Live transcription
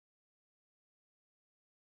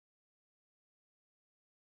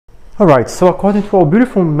Alright, so according to our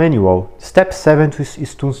beautiful manual, step 7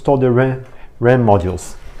 is to install the RAM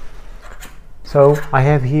modules. So I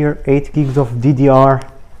have here 8 gigs of DDR3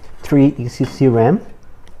 ECC RAM.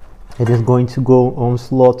 It is going to go on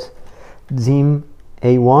slot DIMM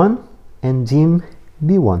A1 and DIMM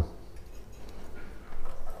B1.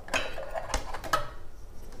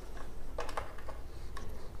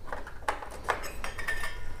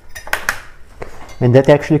 And that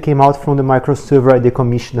actually came out from the microserver I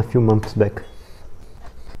decommissioned a few months back.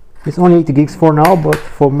 It's only 8 gigs for now, but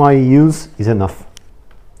for my use is enough.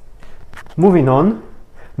 Moving on,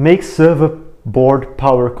 make server board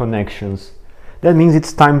power connections. That means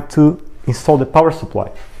it's time to install the power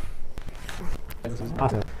supply.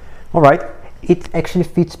 Alright, it actually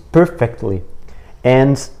fits perfectly.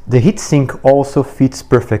 And the heatsink also fits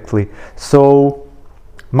perfectly. So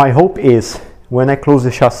my hope is when I close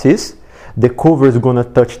the chassis, the cover is going to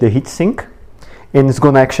touch the heatsink and it's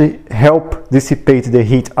going to actually help dissipate the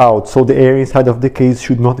heat out, so the air inside of the case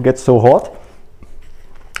should not get so hot,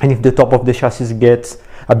 and if the top of the chassis gets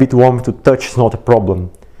a bit warm to touch, it's not a problem.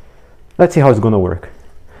 Let's see how it's going to work.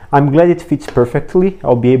 I'm glad it fits perfectly.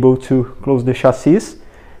 I'll be able to close the chassis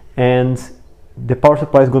and the power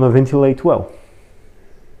supply is going to ventilate well.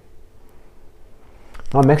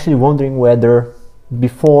 I'm actually wondering whether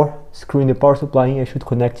before screwing the power supply in, I should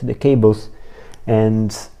connect the cables,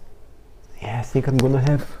 and yeah, I think I'm gonna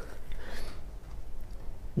have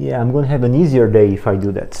an easier day if I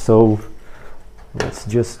do that. So let's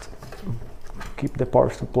just keep the power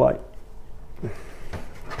supply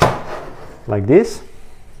like this.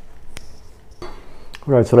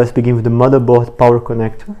 Alright, so let's begin with the motherboard power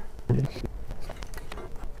connector.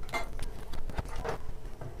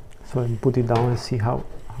 So I can put it down and see how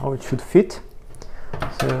it should fit.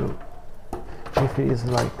 So if it is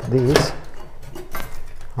like this,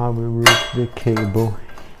 I will route the cable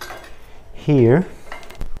here.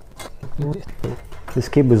 This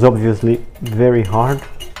cable is obviously very hard,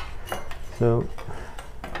 so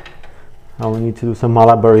I will need to do some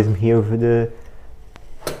malabarism here with the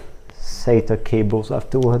SATA cables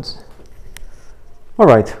afterwards.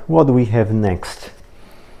 Alright, what do we have next?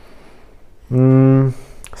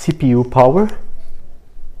 CPU power.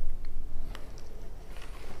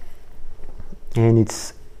 And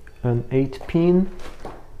it's an 8-pin.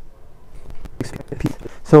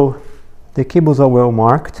 So the cables are well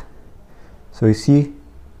marked. So you see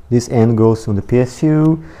this end goes on the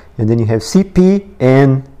PSU, and then you have CP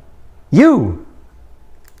and U.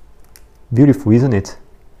 Beautiful, isn't it?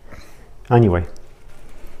 Anyway.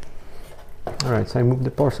 Alright, so I move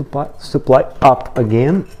the power supply up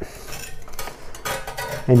again.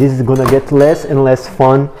 And this is gonna get less and less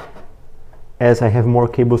fun as I have more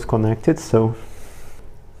cables connected. So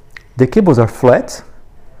the cables are flat,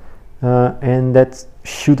 and that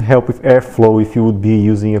should help with airflow if you would be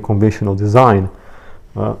using a conventional design.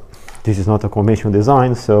 This is not a conventional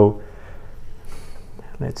design, so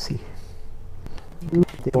let's see.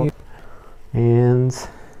 And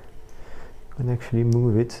I can actually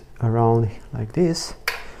move it around like this,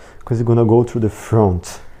 because it's gonna go through the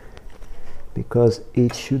front, because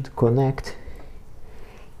it should connect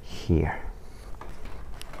here.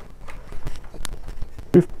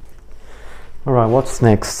 Alright, what's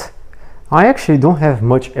next? I actually don't have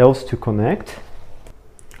much else to connect.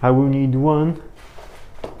 I will need one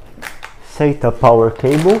SATA power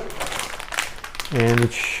cable, and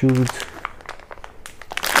it should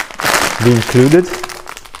be included.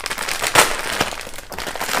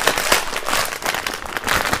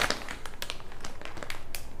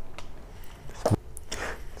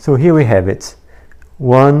 So here we have it.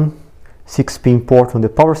 One 6-pin port on the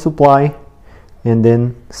power supply, and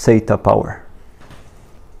then SATA power.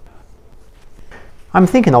 I'm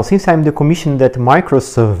thinking now, since I'm decommissioning that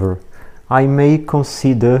microserver, I may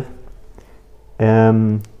consider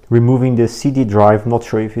removing the CD drive, not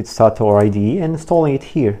sure if it's SATA or IDE, and installing it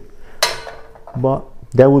here. But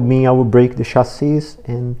that would mean I would break the chassis,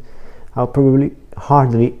 and I'll probably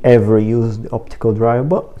hardly ever use the optical drive,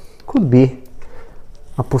 but could be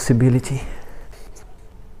a possibility.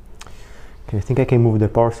 Okay, I think I can move the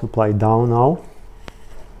power supply down now.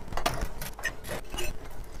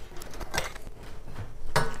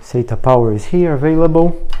 SATA power is here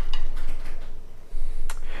available.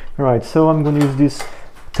 Alright, so I'm going to use this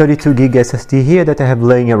 32 gig SSD here that I have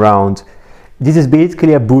laying around. This is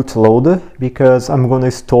basically a bootloader because I'm going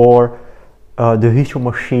to store the virtual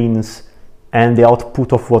machines and the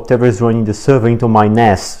output of whatever is running the server into my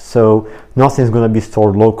NAS. So nothing is going to be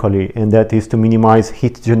stored locally, and that is to minimize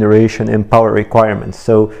heat generation and power requirements.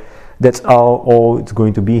 So that's all it's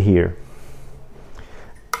going to be here.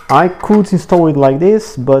 I could install it like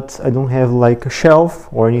this, but I don't have like a shelf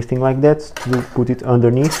or anything like that to put it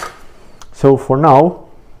underneath. So for now,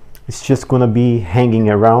 it's just gonna be hanging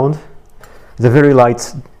around. It's a very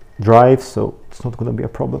light drive, so it's not gonna be a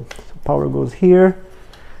problem. So power goes here,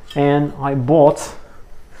 and I bought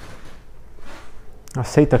a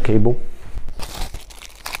SATA cable.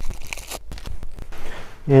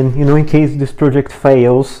 And you know, in case this project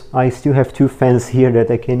fails, I still have two fans here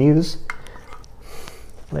that I can use.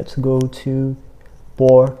 Let's go to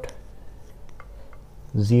port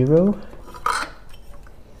 0.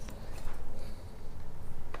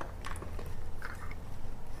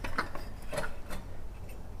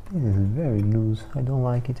 This is very loose. I don't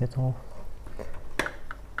like it at all.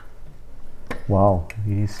 Wow,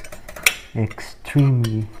 it is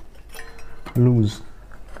extremely loose.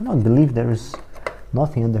 I cannot believe there is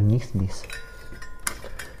nothing underneath this.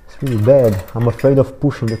 It's really bad. I'm afraid of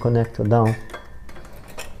pushing the connector down.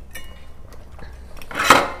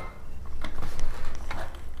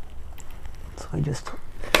 So I just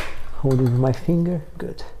hold it with my finger.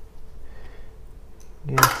 Good.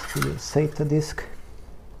 Get to the SATA disk.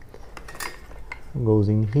 Goes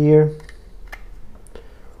in here.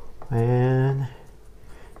 And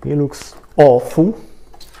it looks awful.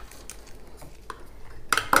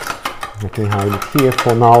 I can hide it here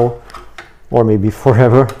for now, or maybe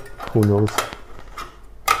forever, who knows.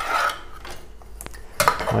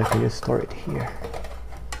 I can just store it here.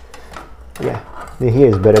 Yeah, the here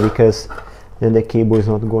is better because then the cable is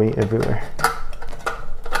not going everywhere.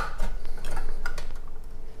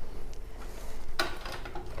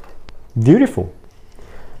 Beautiful.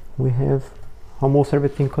 We have almost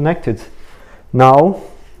everything connected. Now,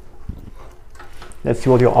 let's see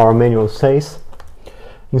what our manual says.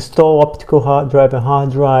 Install optical hard drive and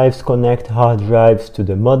hard drives, connect hard drives to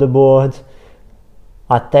the motherboard,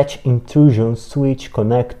 attach intrusion switch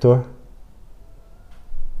connector.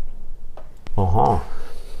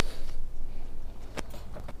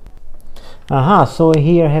 So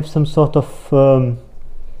here I have some sort of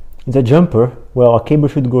it's a jumper. Well, a cable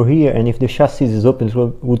should go here, and if the chassis is open, it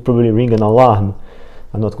would probably ring an alarm.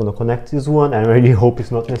 I'm not going to connect this one. I really hope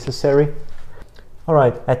it's not necessary.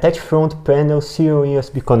 Alright, attach front panel serial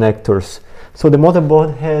USB connectors. So the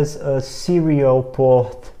motherboard has a serial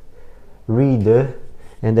port reader,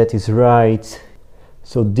 and that is right.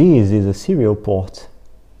 So this is a serial port.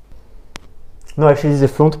 No, actually this is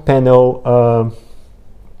the front panel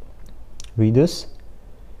readers.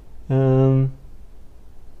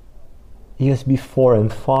 USB 4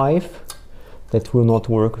 and 5. That will not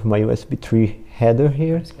work with my USB 3 header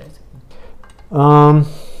here.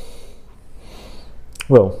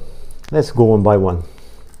 Well, let's go one by one.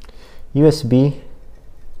 USB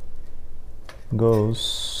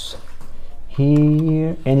goes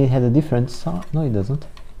here, and it had a different sound. No, it doesn't.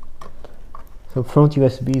 So front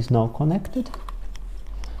USB is now connected.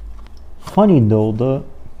 Funny though,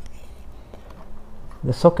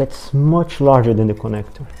 the socket's much larger than the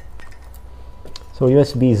connector. So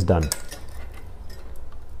USB is done.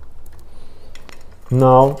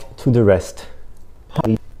 Now to the rest.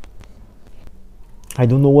 I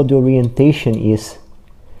don't know what the orientation is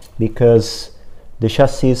because the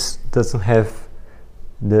chassis doesn't have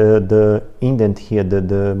the indent here,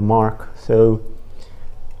 the mark, so,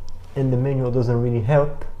 and the manual doesn't really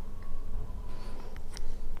help.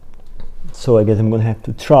 So I guess I'm gonna have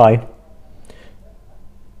to try.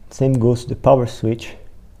 Same goes to the power switch.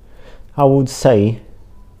 I would say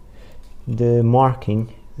the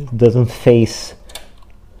marking doesn't face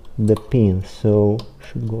the pin, so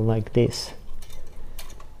should go like this.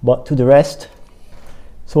 But to the rest,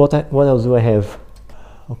 so what else do I have?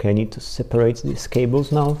 Okay, I need to separate these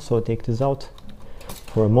cables now, so I'll take this out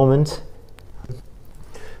for a moment.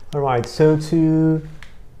 Alright, so to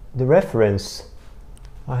the reference,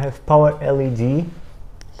 I have power LED,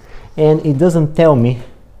 and it doesn't tell me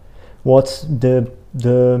what's the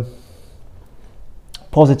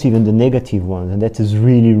positive and the negative ones, and that is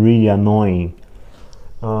really annoying.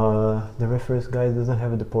 The reference guide doesn't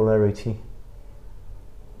have the polarity.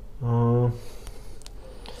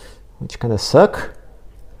 Which kind of suck.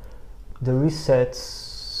 The reset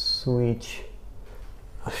switch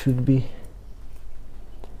should be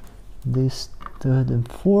this third and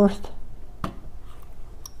fourth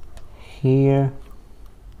here,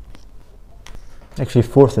 actually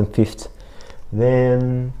fourth and fifth.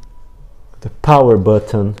 Then the power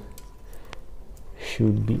button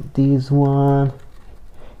should be this one,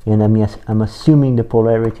 and I'm assuming the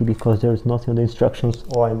polarity because there's nothing on the instructions,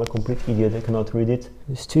 or I'm a complete idiot, I cannot read it.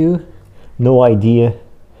 These two, no idea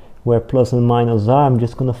where plus and minus are. I'm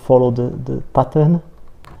just gonna follow the pattern.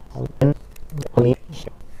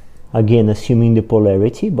 again assuming the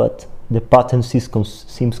polarity, but the pattern seems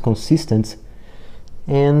consistent,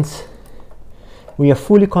 and we are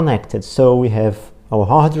fully connected. So we have our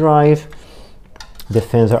hard drive, the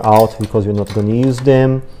fans are out because we're not going to use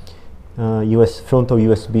them, frontal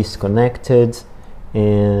USB is connected,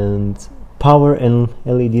 and power and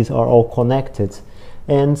LEDs are all connected.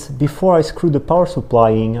 And before I screw the power supply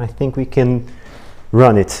in, I think we can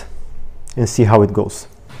run it and see how it goes.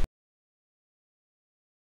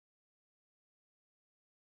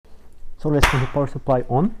 So let's turn the power supply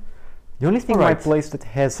on. The only thing in my place that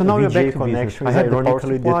has a VGA connection is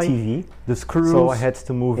ironically the TV, the screws, so I had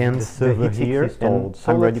to move the server here, and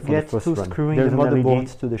so I'm ready for the first run. Screwing the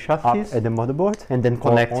motherboard to the chassis at the motherboard, and then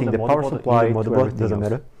connecting the power supply to motherboard, doesn't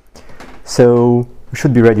matter. So we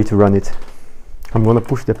should be ready to run it. I'm gonna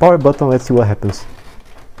push the power button, let's see what happens.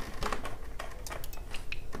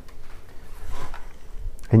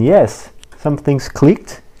 And yes, some things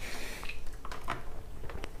clicked,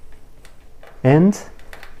 and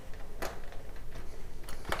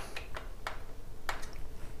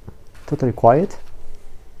totally quiet.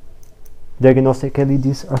 Diagnostic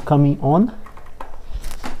LEDs are coming on.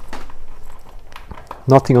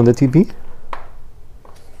 Nothing on the TV.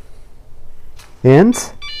 And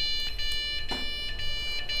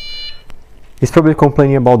it's probably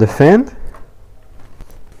complaining about the fan.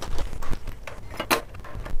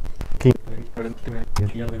 Okay.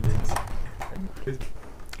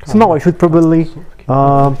 So now I should probably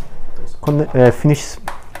finish.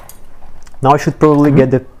 Now I should probably get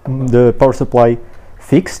the power supply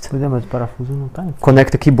fixed,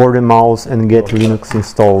 connect the keyboard and mouse, and get Linux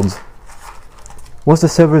installed. Once the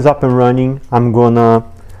server is up and running, I'm gonna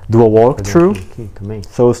do a walkthrough,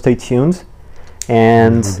 so stay tuned.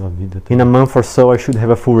 And in a month or so I should have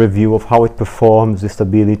a full review of how it performs, the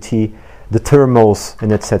stability, the thermals,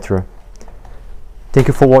 and etc. Thank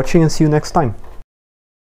you for watching, and see you next time.